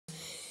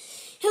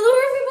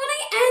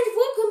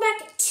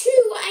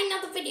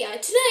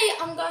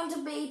I'm going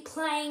to be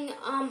playing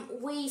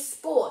Wii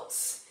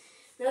Sports.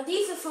 Now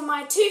these are for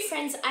my two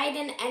friends,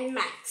 Aidan and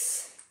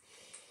Max.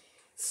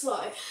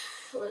 So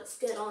let's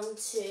get on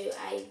to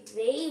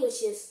AV,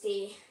 which is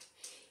the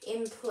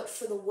input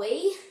for the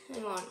Wii.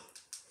 Hang on.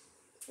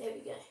 There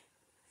we go.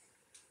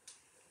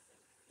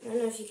 I don't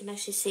know if you can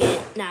actually see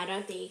it. No, I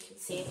don't think you can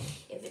see it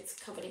if it's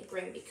covered in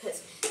green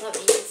because that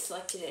means it's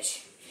selected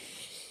it.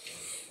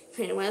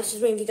 Anyway, let's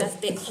just bring you guys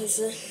a bit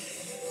closer.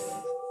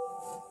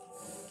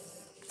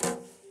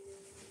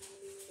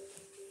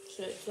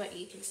 So it's like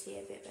you can see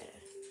a bit better.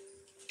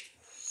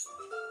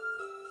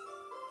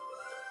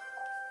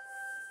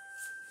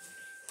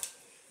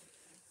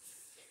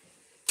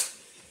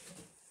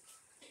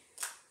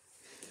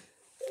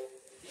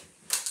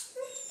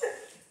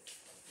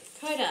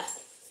 Coda.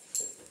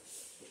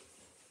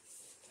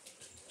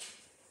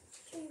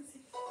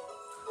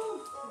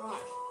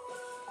 Right.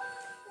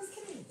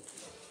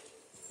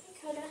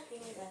 Hey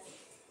Coda.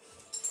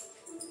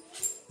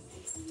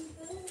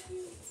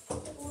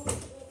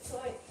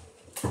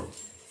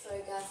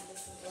 Sorry guys,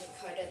 this is the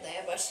Coda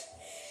there, but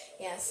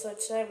yeah, so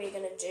today we're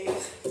gonna do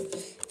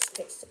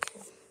fix the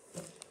pen.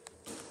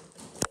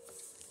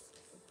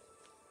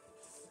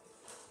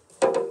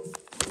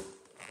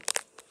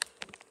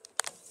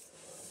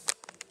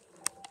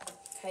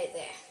 Okay,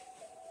 there.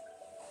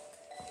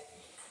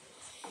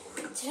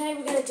 Today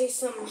we're going to do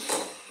some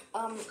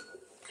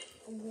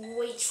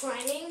Wii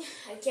training,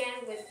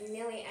 again with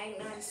Nill&Handy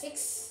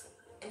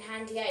and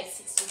Handy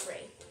 863.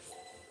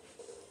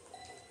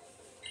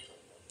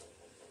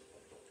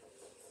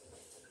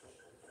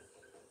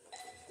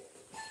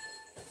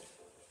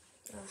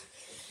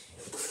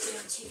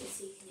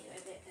 So you can hear a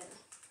bit better.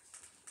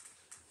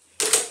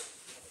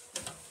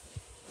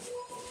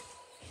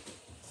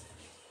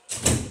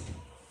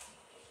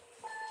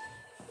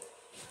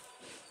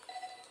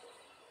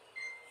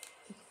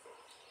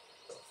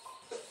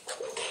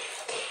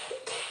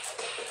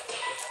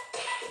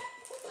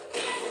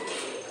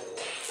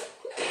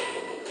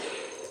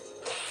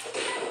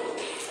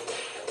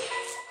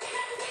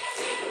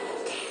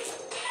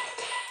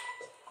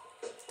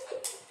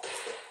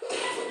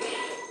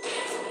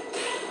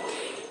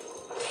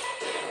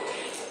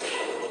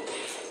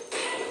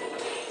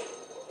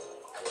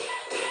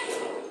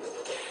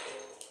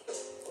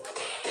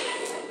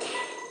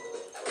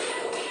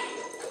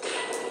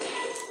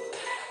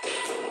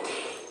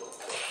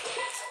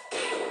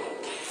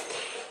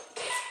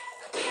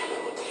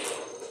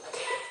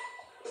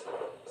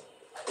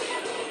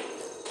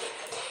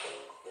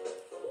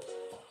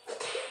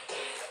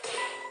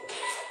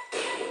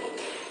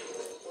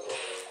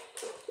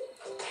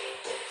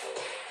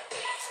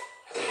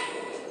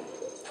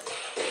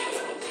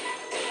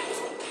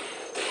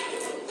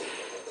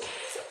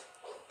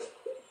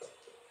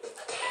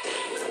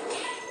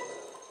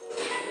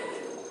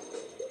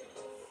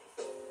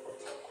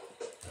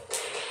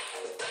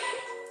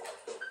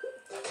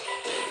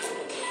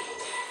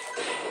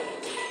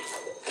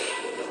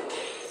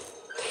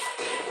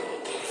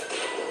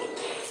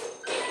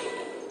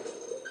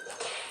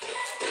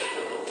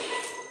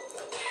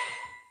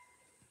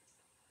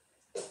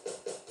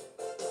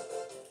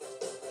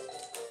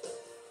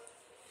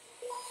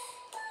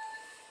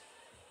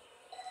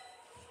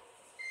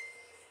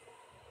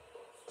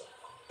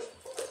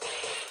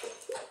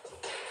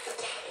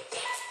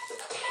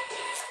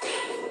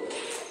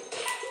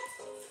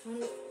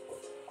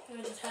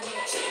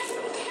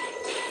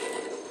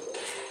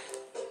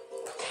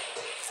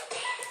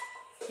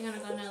 Hang on, I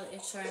got another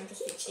itch. Sorry, I'm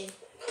just itching.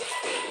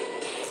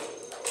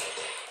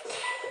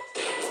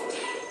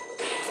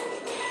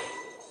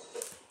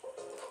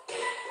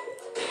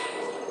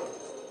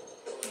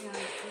 Hang on,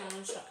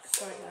 I'm shocked.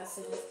 Sorry guys,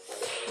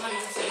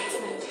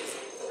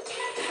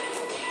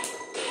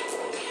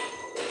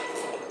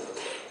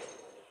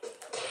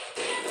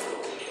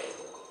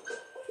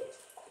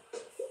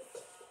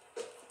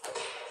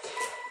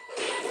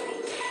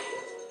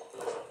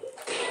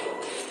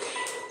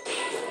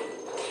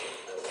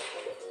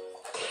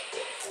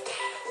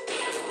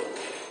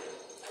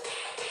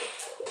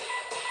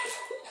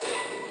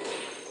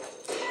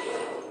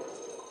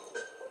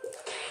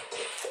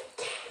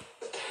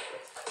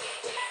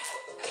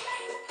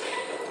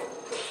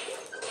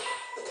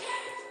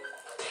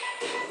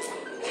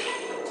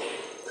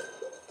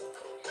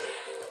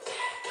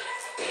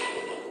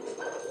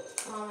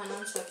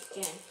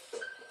 again.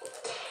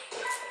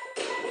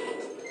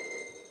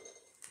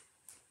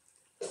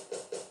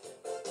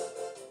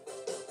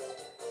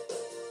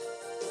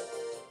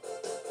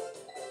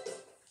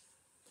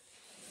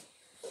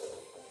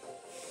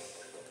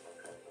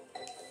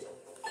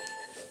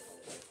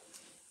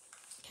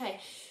 Okay,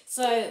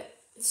 so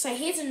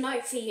here's a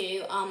note for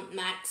you,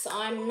 Max.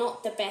 I'm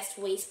not the best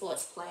Wii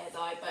Sports player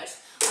though, but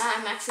I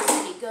am actually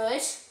pretty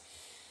good.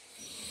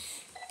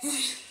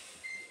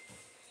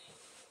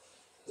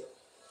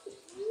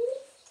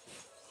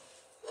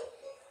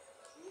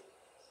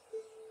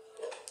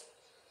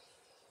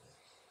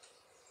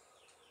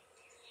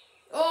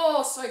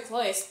 Oh, so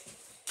close.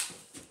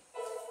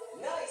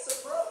 Nice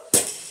approach.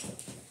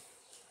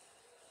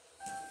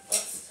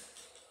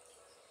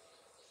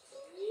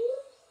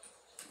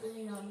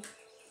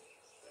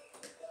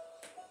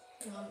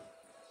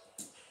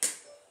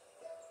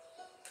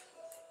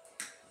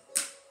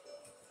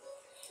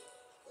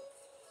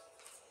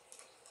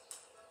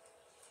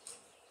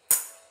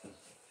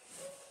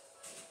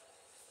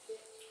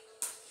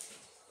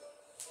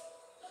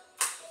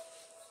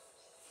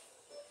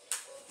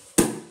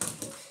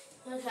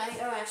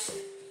 Okay, alright.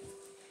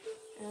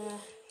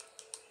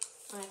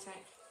 Right.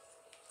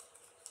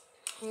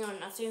 Hang on,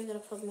 I think I've got a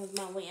problem with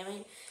my Wii. I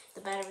mean,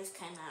 the batteries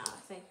came out.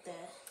 I think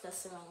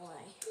that's the wrong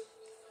way.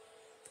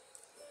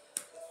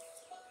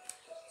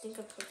 I think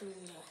I put them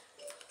in the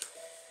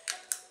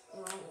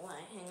wrong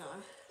way. Hang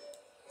on.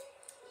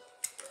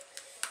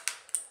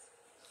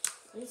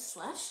 Please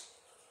flash?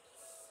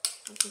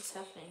 What's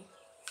happening?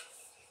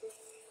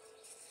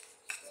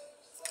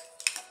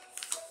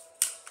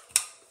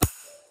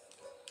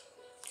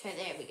 Okay,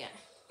 there we go.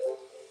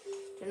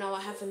 Don't know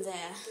what happened there.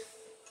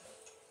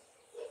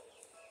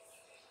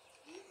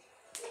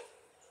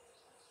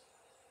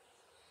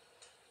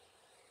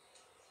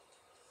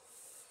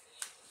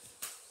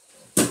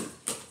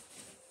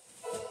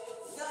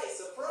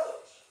 Nice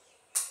approach.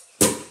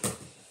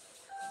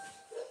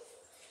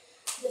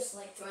 Just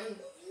like throwing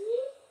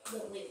the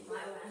lid my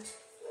around.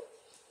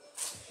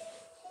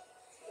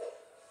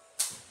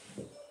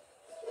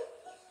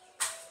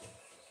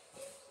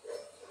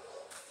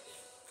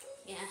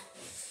 Yeah.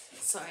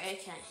 Sorry,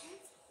 okay.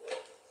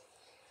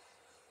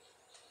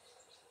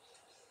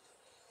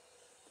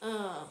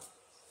 Oh.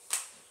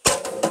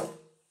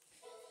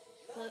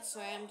 Well,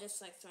 sorry, I'm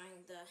just like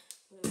throwing the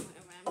remote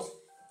around.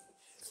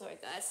 Sorry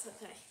guys,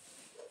 okay.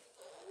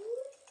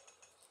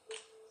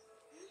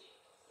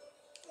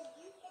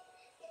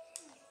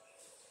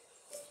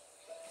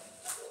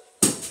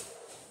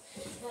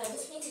 I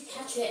just need to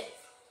catch it.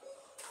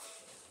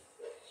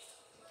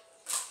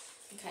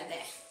 Okay,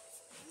 there.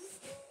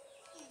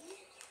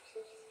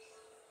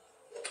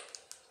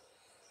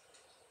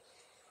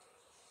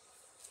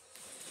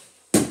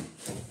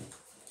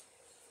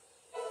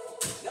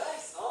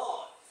 Nice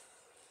on.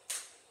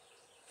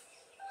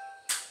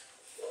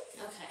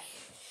 Okay.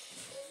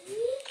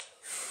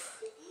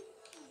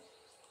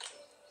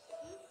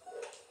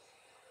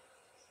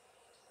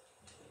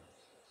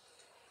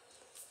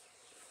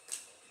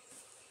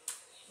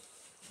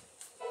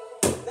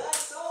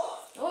 Nice on.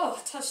 Oh, I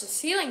touched the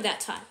ceiling that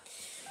time.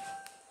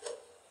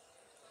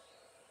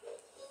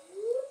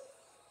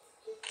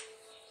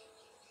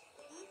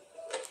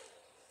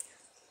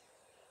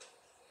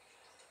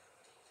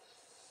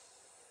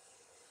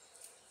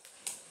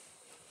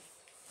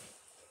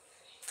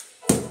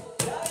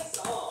 Nice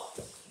on.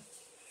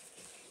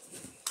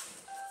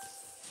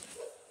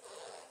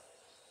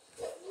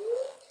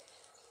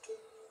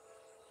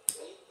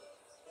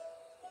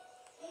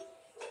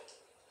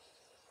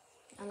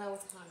 And that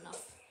wasn't hard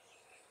enough.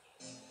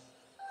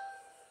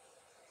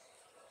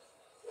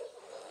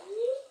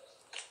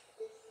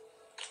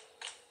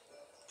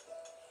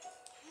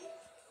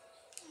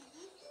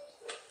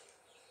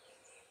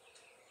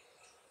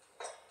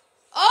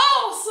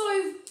 Oh,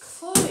 so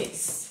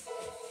close.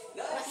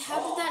 Like, Nice how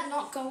did on. that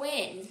not go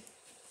in?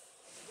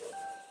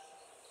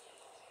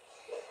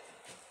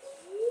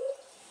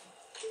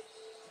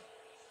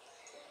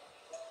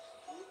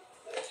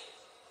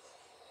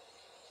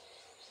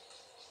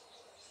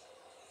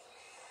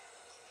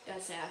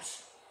 Goes out.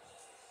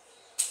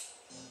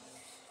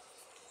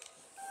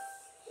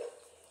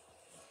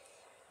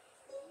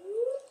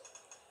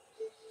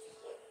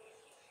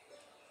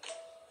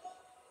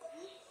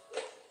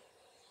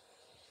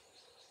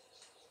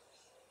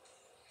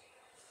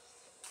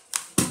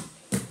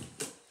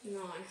 No.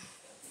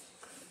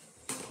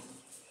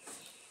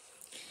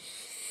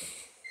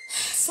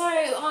 So,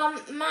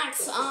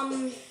 Max,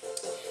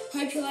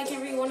 hope you like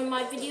every one of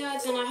my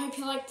videos, and I hope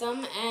you like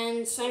them,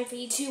 and same for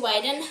you too,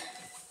 Aidan.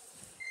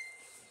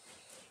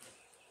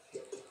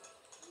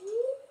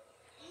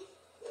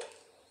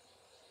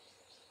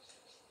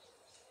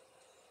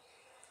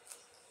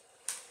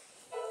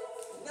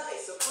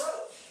 Nice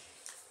approach.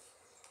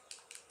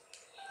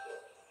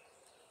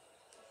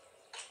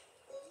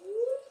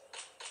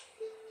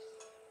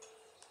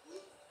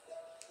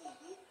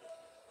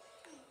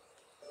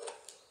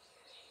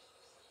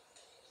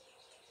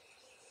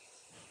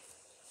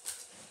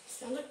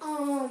 Sounds like,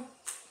 oh.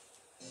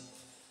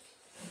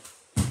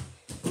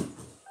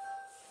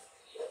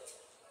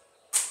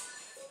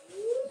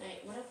 Wait,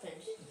 what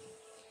happened?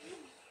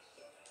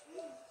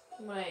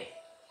 Wait.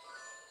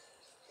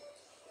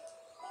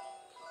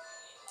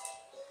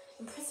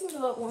 I'm pressing the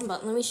one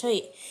button. Let me show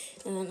you.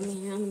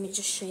 Let me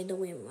just show you the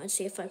wheel. Let's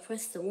see if I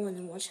press the one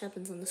and what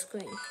happens on the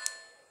screen.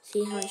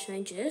 See how it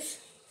changes.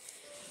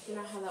 I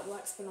don't know how that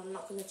works, but I'm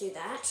not going to do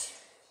that.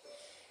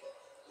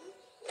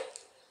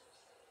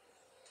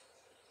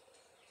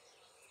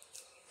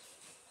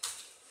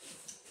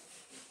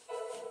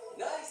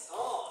 Nice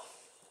on.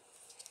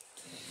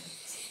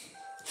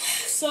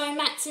 So,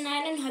 Max and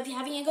Aidan, hope you're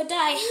having a good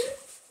day.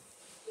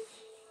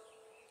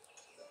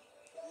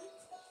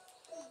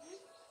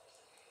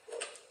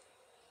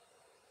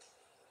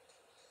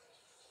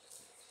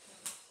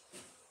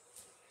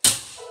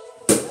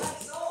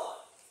 Nice on.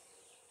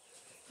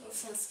 That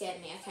sounds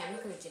scared me. Okay, I'm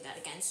not going to do that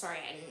again. Sorry,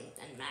 Aidan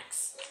and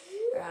Max.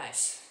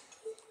 Right.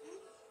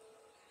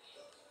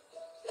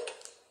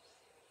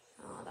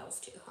 Oh, that was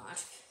too hard.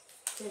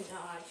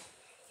 Denied.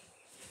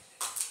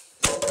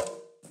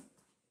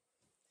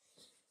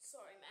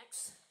 Sorry,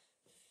 Max.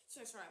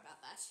 So sorry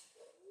about that.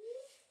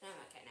 I'm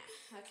okay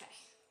now. Okay.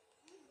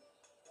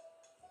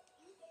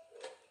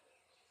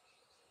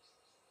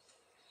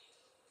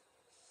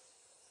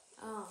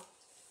 Oh.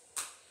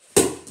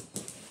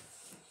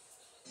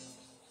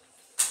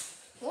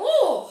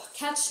 Oh!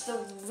 Catch the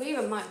Wii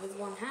remote with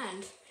one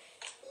hand.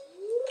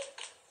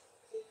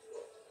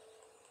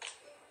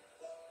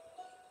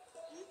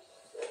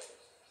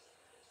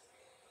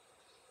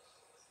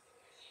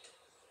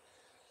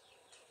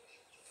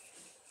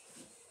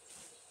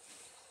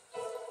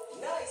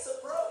 Nice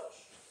approach.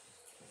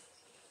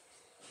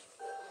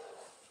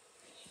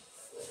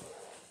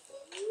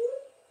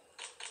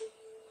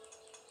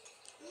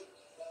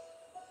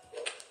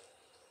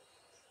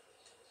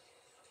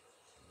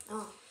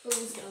 Oh,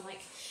 Will's gonna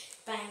like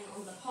bang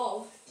on the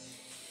pole.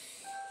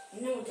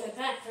 And then we'll go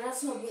back, but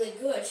that's not really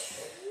good.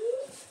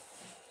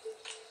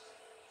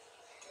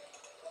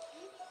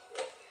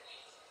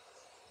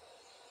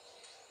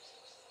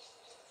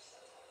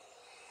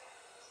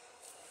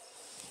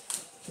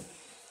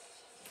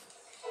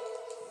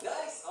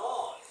 Nice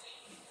on.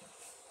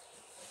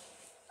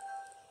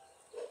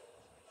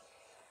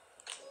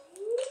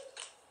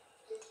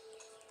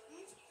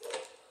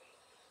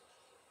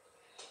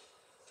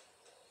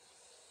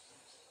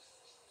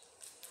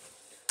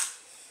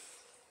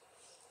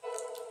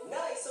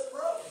 Nice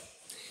approach.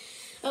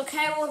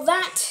 Okay, well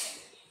that,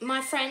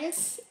 my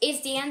friends,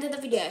 is the end of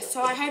the video.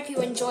 So I hope you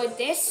enjoyed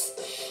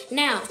this.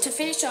 Now, to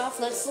finish off,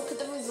 let's look at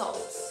the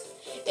results.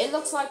 It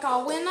looks like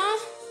our winner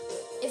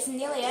is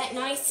nearly at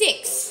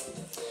 96.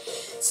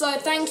 So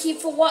thank you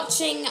for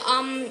watching.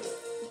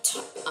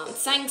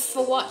 Thanks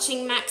for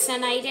watching Max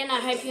and Aidan. I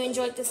hope you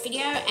enjoyed this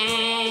video.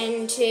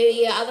 And to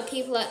your other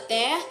people out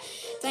there,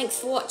 thanks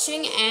for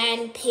watching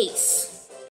and peace.